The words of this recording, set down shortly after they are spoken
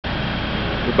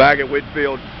We're back at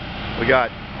Winfield. We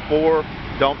got 4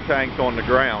 dump tanks on the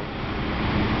ground,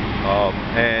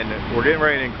 and we're getting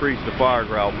ready to increase the fire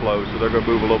ground flow, so they're going to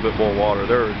move a little bit more water.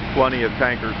 There are plenty of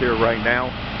tankers here right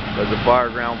now as the fire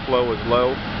ground flow is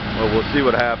low, but we'll see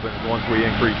what happens once we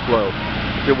increase flow.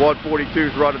 The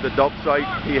 142's running the dump site.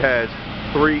 He has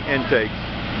 3 intakes,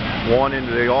 one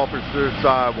into the officer's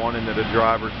side, one into the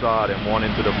driver's side, and one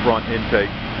into the front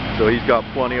intake. So he's got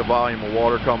plenty of volume of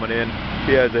water coming in.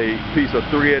 He has a piece of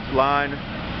 3-inch line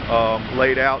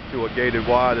laid out to a gated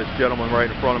Y. This gentleman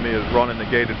right in front of me is running the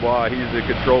gated Y. He's in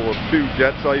control of 2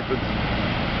 jet siphons,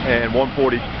 and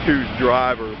 142's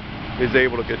driver is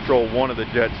able to control one of the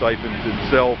jet siphons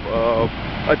himself,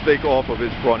 I think off of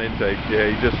his front intake.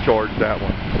 Yeah, he just charged that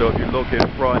one. So if you look in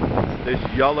front, this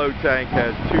yellow tank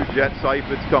has 2 jet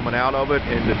siphons coming out of it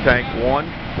into tank 1.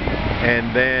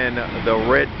 And then the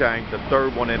red tank, the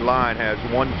 3rd one in line, has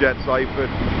 1 jet siphon,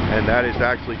 and that is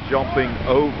actually jumping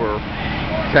over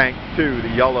tank 2,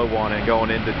 the yellow one, and going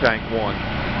into tank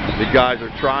 1. The guys are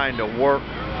trying to work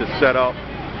to set up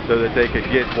so that they could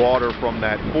get water from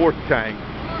that 4th tank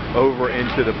over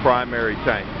into the primary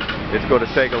tank. It's going to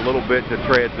take a little bit to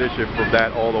transition from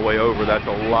that all the way over. That's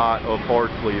a lot of hard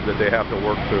sleeve that they have to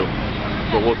work through.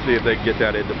 So we'll see if they can get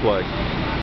that into play.